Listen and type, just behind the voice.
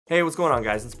Hey, what's going on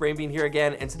guys? It's Brain Bean here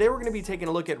again, and today we're going to be taking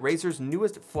a look at Razer's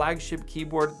newest flagship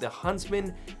keyboard, the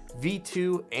Huntsman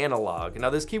V2 Analog. Now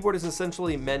this keyboard is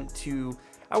essentially meant to,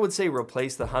 I would say,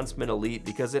 replace the Huntsman Elite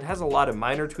because it has a lot of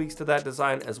minor tweaks to that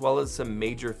design as well as some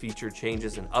major feature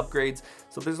changes and upgrades,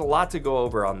 so there's a lot to go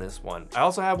over on this one. I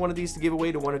also have one of these to give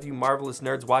away to one of you marvelous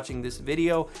nerds watching this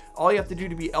video. All you have to do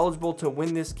to be eligible to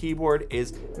win this keyboard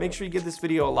is make sure you give this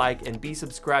video a like and be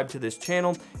subscribed to this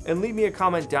channel, and leave me a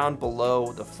comment down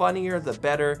below. The funnier, the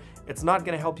better. It's not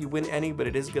going to help you win any, but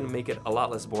it is going to make it a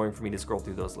lot less boring for me to scroll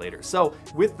through those later. So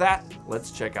with that,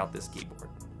 let's check out this keyboard.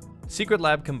 Secret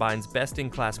Lab combines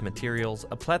best-in-class materials,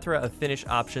 a plethora of finish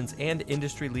options, and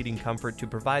industry-leading comfort to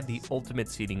provide the ultimate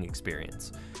seating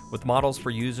experience. With models for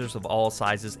users of all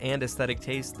sizes and aesthetic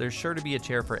tastes, there's sure to be a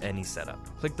chair for any setup.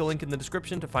 Click the link in the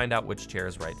description to find out which chair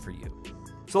is right for you.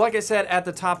 So like I said at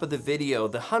the top of the video,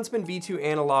 the Huntsman V2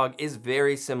 Analog is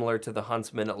very similar to the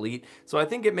Huntsman Elite, so I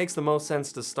think it makes the most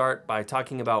sense to start by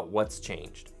talking about what's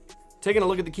changed. Taking a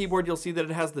look at the keyboard, you'll see that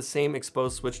it has the same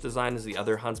exposed switch design as the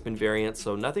other Huntsman variants,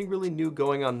 so nothing really new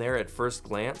going on there at first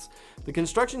glance. The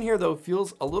construction here though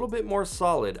feels a little bit more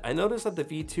solid. I noticed that the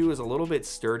V2 is a little bit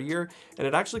sturdier, and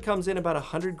it actually comes in about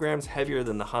 100 grams heavier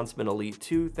than the Huntsman Elite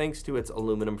 2 thanks to its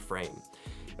aluminum frame.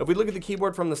 If we look at the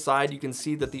keyboard from the side, you can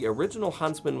see that the original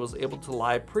Huntsman was able to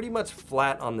lie pretty much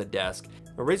flat on the desk.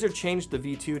 Now, Razer changed the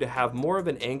V2 to have more of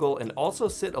an angle and also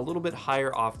sit a little bit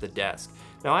higher off the desk.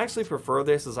 Now I actually prefer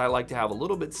this as I like to have a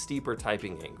little bit steeper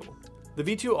typing angle. The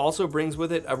V2 also brings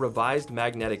with it a revised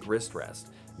magnetic wrist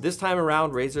rest. This time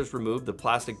around, Razer's removed the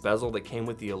plastic bezel that came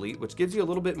with the Elite, which gives you a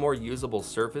little bit more usable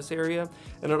surface area,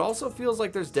 and it also feels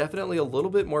like there's definitely a little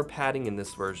bit more padding in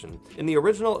this version. In the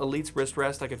original Elite's wrist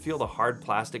rest, I could feel the hard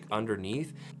plastic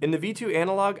underneath. In the V2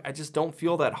 Analog, I just don't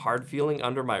feel that hard feeling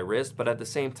under my wrist, but at the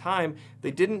same time, they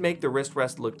didn't make the wrist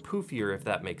rest look poofier, if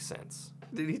that makes sense.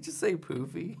 Did he just say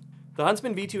poofy? The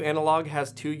Huntsman V2 Analog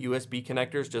has two USB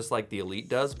connectors just like the Elite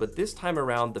does, but this time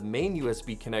around the main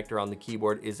USB connector on the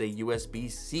keyboard is a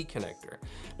USB-C connector.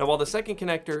 Now while the second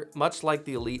connector, much like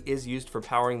the Elite, is used for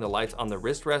powering the lights on the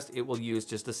wrist rest, it will use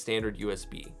just a standard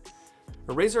USB.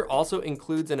 Razer also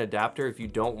includes an adapter if you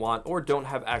don't want or don't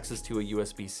have access to a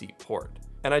USB-C port.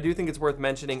 And I do think it's worth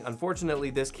mentioning,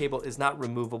 unfortunately, this cable is not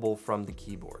removable from the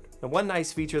keyboard. Now, one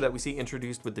nice feature that we see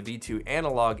introduced with the V2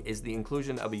 Analog is the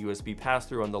inclusion of a USB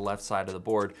pass-through on the left side of the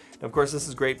board. Now, of course, this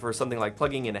is great for something like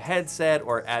plugging in a headset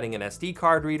or adding an SD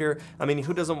card reader. I mean,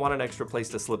 who doesn't want an extra place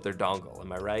to slip their dongle,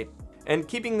 am I right? And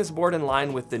keeping this board in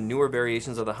line with the newer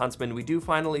variations of the Huntsman, we do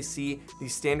finally see the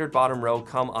standard bottom row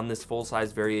come on this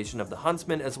full-size variation of the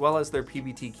Huntsman, as well as their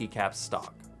PBT keycaps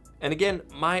stock. And again,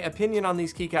 my opinion on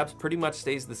these keycaps pretty much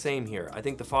stays the same here. I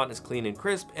think the font is clean and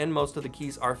crisp, and most of the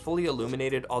keys are fully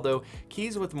illuminated, although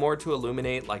keys with more to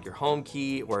illuminate, like your home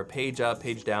key or a page up,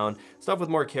 page down, stuff with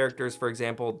more characters, for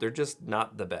example, they're just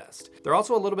not the best. They're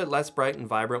also a little bit less bright and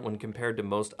vibrant when compared to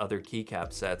most other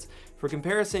keycap sets. For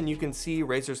comparison, you can see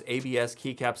Razer's ABS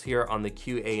keycaps here on the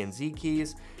Q, A, and Z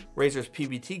keys, Razer's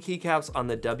PBT keycaps on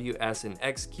the W, S, and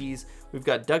X keys. We've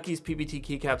got Ducky's PBT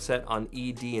keycap set on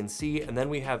E, D, and C, and then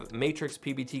we have Matrix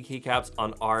PBT keycaps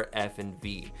on R, F, and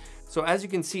V. So as you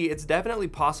can see, it's definitely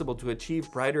possible to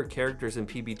achieve brighter characters in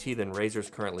PBT than Razer's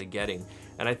currently getting,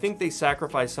 and I think they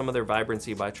sacrifice some of their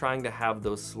vibrancy by trying to have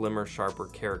those slimmer, sharper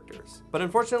characters. But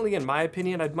unfortunately, in my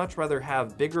opinion, I'd much rather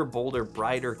have bigger, bolder,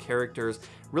 brighter characters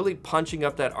really punching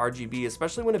up that RGB,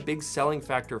 especially when a big selling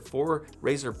factor for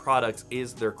Razer products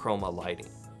is their chroma lighting.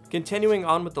 Continuing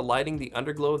on with the lighting, the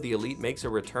underglow of the Elite makes a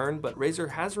return, but Razer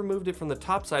has removed it from the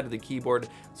top side of the keyboard,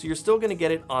 so you're still going to get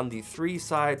it on the three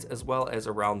sides as well as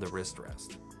around the wrist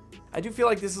rest. I do feel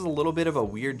like this is a little bit of a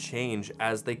weird change,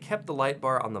 as they kept the light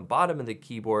bar on the bottom of the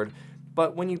keyboard,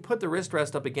 but when you put the wrist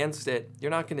rest up against it,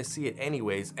 you're not going to see it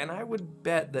anyways, and I would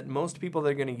bet that most people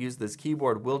that are going to use this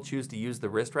keyboard will choose to use the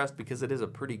wrist rest because it is a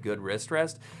pretty good wrist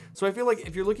rest. So I feel like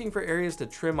if you're looking for areas to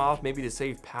trim off, maybe to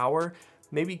save power,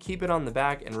 maybe keep it on the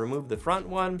back and remove the front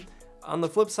one. On the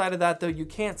flip side of that though, you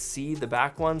can't see the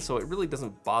back one, so it really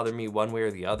doesn't bother me one way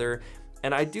or the other.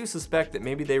 And I do suspect that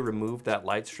maybe they removed that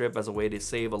light strip as a way to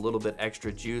save a little bit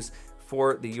extra juice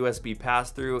for the USB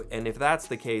pass-through, and if that's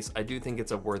the case, I do think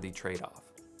it's a worthy trade-off.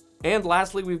 And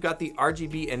lastly, we've got the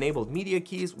RGB enabled media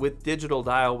keys with digital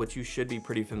dial, which you should be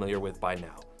pretty familiar with by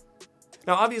now.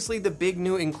 Now obviously the big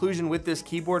new inclusion with this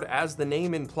keyboard, as the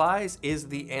name implies, is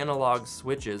the analog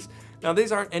switches. Now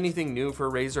these aren't anything new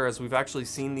for Razer, as we've actually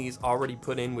seen these already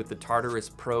put in with the Tartarus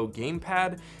Pro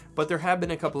gamepad, but there have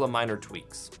been a couple of minor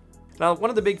tweaks. Now,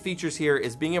 one of the big features here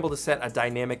is being able to set a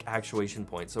dynamic actuation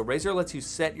point. So Razer lets you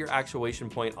set your actuation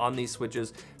point on these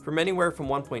switches from anywhere from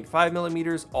 1.5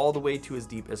 millimeters all the way to as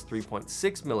deep as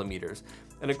 3.6 millimeters.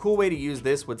 And a cool way to use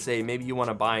this would say maybe you want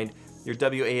to bind your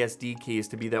WASD keys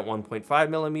to be that 1.5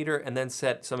 millimeter and then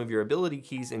set some of your ability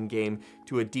keys in game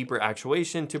to a deeper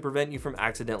actuation to prevent you from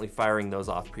accidentally firing those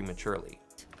off prematurely.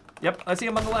 Yep, I see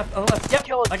him on the left, Yep,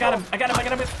 I got him.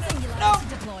 No!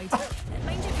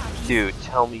 Dude,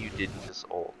 tell me you didn't just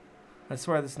ult. I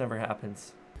swear this never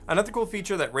happens. Another cool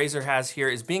feature that Razer has here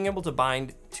is being able to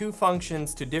bind two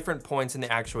functions to different points in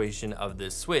the actuation of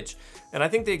this switch. And I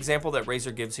think the example that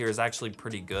Razer gives here is actually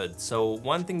pretty good. So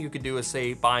one thing you could do is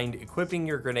say bind equipping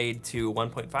your grenade to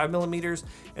 1.5 millimeters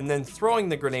and then throwing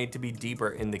the grenade to be deeper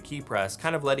in the key press,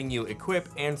 kind of letting you equip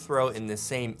and throw in the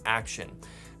same action.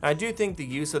 I do think the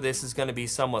use of this is going to be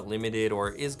somewhat limited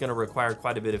or is going to require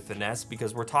quite a bit of finesse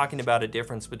because we're talking about a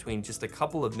difference between just a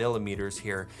couple of millimeters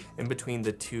here in between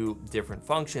the two different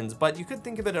functions, but you could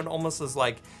think of it almost as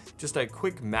like just a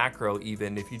quick macro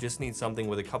even if you just need something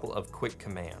with a couple of quick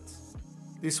commands.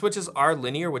 These switches are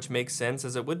linear, which makes sense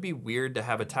as it would be weird to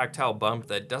have a tactile bump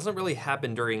that doesn't really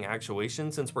happen during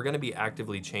actuation since we're going to be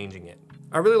actively changing it.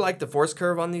 I really like the force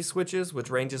curve on these switches,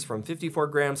 which ranges from 54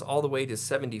 grams all the way to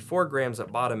 74 grams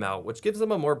at bottom out, which gives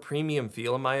them a more premium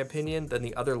feel in my opinion than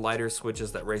the other lighter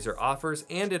switches that Razer offers,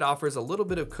 and it offers a little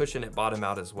bit of cushion at bottom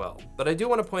out as well. But I do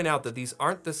want to point out that these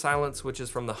aren't the silent switches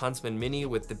from the Huntsman Mini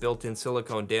with the built-in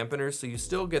silicone dampeners, so you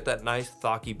still get that nice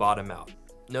thocky bottom out.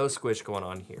 No squish going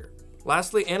on here.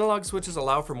 Lastly, analog switches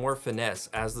allow for more finesse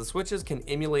as the switches can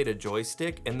emulate a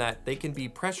joystick in that they can be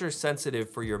pressure sensitive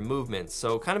for your movements.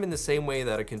 So kind of in the same way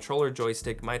that a controller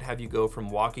joystick might have you go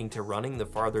from walking to running the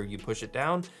farther you push it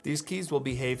down, these keys will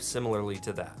behave similarly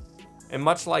to that. And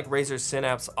much like Razer's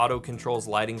Synapse auto controls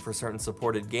lighting for certain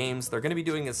supported games, they're going to be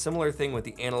doing a similar thing with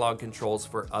the analog controls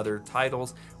for other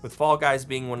titles, with Fall Guys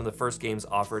being one of the first games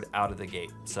offered out of the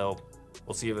gate. So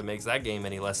we'll see if it makes that game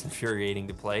any less infuriating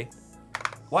to play.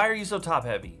 Why are you so top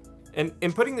heavy? And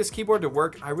in putting this keyboard to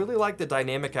work, I really like the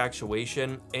dynamic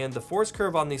actuation, and the force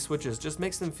curve on these switches just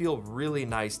makes them feel really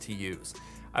nice to use.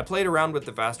 I played around with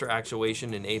the faster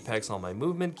actuation in Apex on my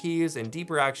movement keys and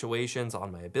deeper actuations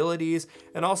on my abilities,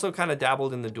 and also kind of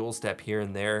dabbled in the dual step here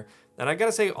and there. And I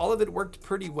gotta say, all of it worked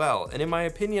pretty well. And in my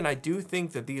opinion, I do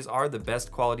think that these are the best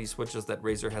quality switches that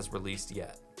Razer has released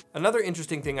yet. Another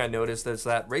interesting thing I noticed is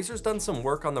that Razer's done some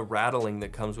work on the rattling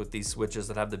that comes with these switches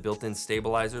that have the built-in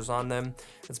stabilizers on them.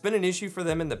 It's been an issue for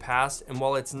them in the past, and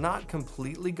while it's not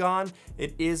completely gone,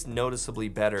 it is noticeably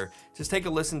better. Just take a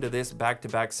listen to this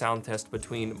back-to-back sound test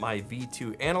between my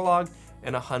V2 analog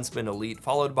and a Huntsman Elite,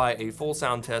 followed by a full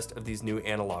sound test of these new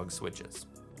analog switches.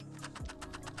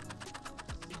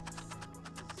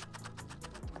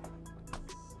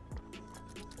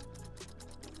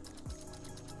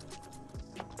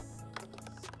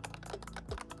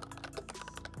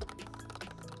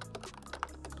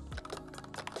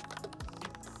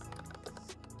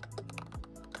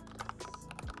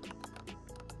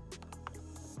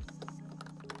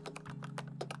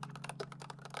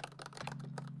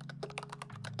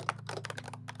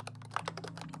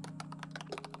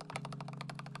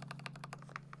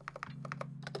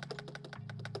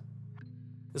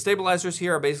 The stabilizers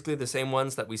here are basically the same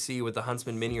ones that we see with the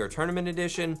Huntsman Mini or Tournament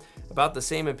Edition. About the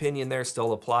same opinion there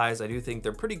still applies. I do think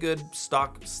they're pretty good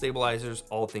stock stabilizers,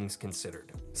 all things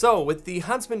considered. So with the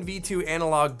Huntsman V2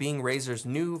 analog being Razer's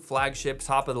new flagship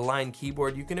top of the line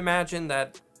keyboard, you can imagine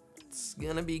that it's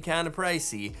gonna be kind of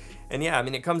pricey. And yeah, I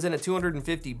mean, it comes in at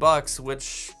 250 bucks,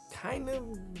 which kind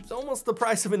of is almost the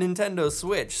price of a Nintendo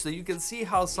Switch. So you can see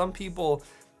how some people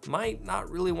might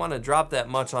not really want to drop that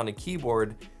much on a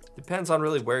keyboard. Depends on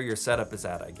really where your setup is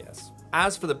at, I guess.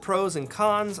 As for the pros and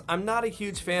cons, I'm not a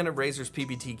huge fan of Razer's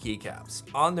PBT keycaps.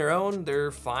 On their own,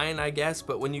 they're fine, I guess,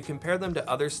 but when you compare them to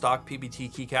other stock PBT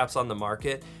keycaps on the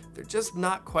market, they're just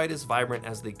not quite as vibrant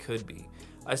as they could be.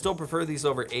 I still prefer these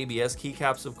over ABS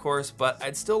keycaps, of course, but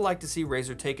I'd still like to see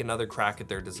Razer take another crack at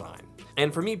their design.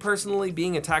 And for me personally,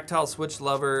 being a tactile switch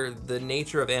lover, the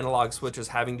nature of analog switches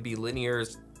having to be linear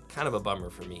is kind of a bummer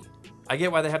for me. I get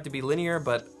why they have to be linear,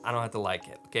 but I don't have to like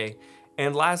it, okay?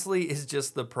 And lastly is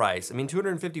just the price. I mean,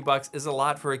 250 bucks is a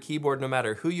lot for a keyboard no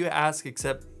matter who you ask,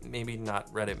 except maybe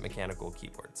not Reddit mechanical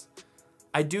keyboards.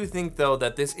 I do think though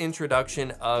that this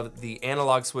introduction of the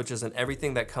analog switches and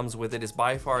everything that comes with it is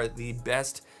by far the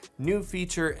best new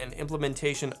feature and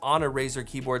implementation on a Razer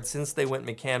keyboard since they went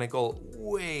mechanical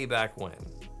way back when.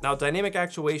 Now, dynamic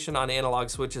actuation on analog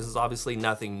switches is obviously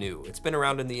nothing new. It's been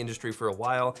around in the industry for a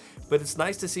while, but it's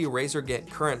nice to see Razer get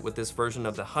current with this version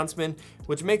of the Huntsman,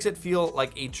 which makes it feel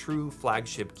like a true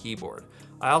flagship keyboard.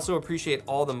 I also appreciate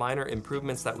all the minor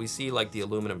improvements that we see, like the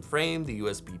aluminum frame, the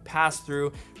USB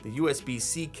pass-through, the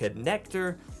USB-C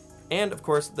connector, and of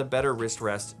course, the better wrist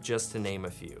rest, just to name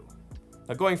a few.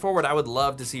 Now, going forward, I would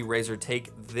love to see Razer take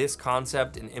this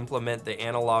concept and implement the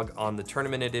analog on the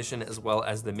Tournament Edition as well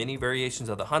as the mini variations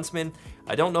of the Huntsman.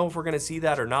 I don't know if we're gonna see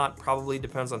that or not, probably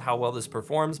depends on how well this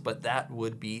performs, but that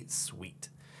would be sweet.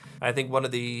 I think one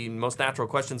of the most natural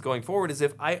questions going forward is,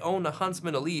 if I own a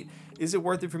Huntsman Elite, is it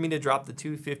worth it for me to drop the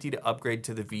 $250 to upgrade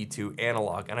to the V2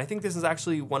 analog? And I think this is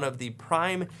actually one of the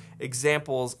prime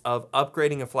examples of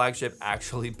upgrading a flagship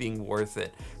actually being worth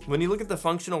it. When you look at the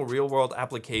functional real-world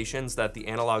applications that the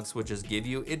analog switches give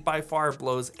you, it by far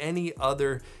blows any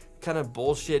other kind of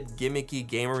bullshit, gimmicky,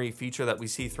 gamery feature that we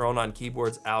see thrown on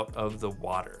keyboards out of the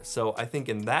water. So I think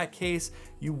in that case,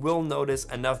 you will notice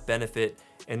enough benefit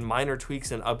and minor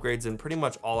tweaks and upgrades in pretty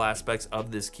much all aspects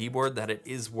of this keyboard that it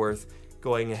is worth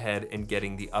going ahead and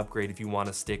getting the upgrade if you want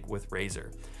to stick with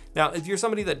Razer. Now, if you're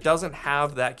somebody that doesn't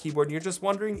have that keyboard and you're just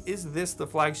wondering, is this the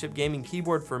flagship gaming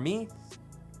keyboard for me?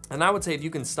 And I would say if you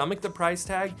can stomach the price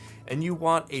tag and you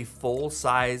want a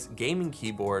full-size gaming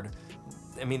keyboard,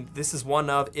 I mean, this is one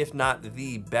of, if not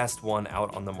the best one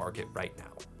out on the market right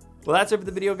now. Well, that's it for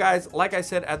the video, guys. Like I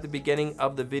said at the beginning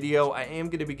of the video, I am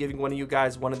going to be giving one of you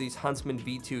guys one of these Huntsman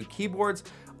V2 keyboards.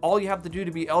 All you have to do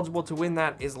to be eligible to win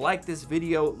that is like this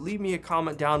video, leave me a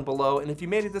comment down below, and if you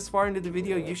made it this far into the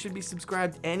video, you should be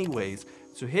subscribed anyways.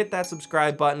 So hit that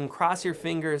subscribe button, cross your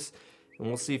fingers, and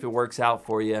we'll see if it works out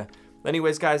for you.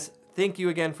 Anyways, guys, thank you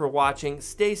again for watching.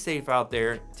 Stay safe out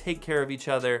there, take care of each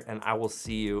other, and I will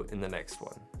see you in the next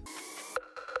one.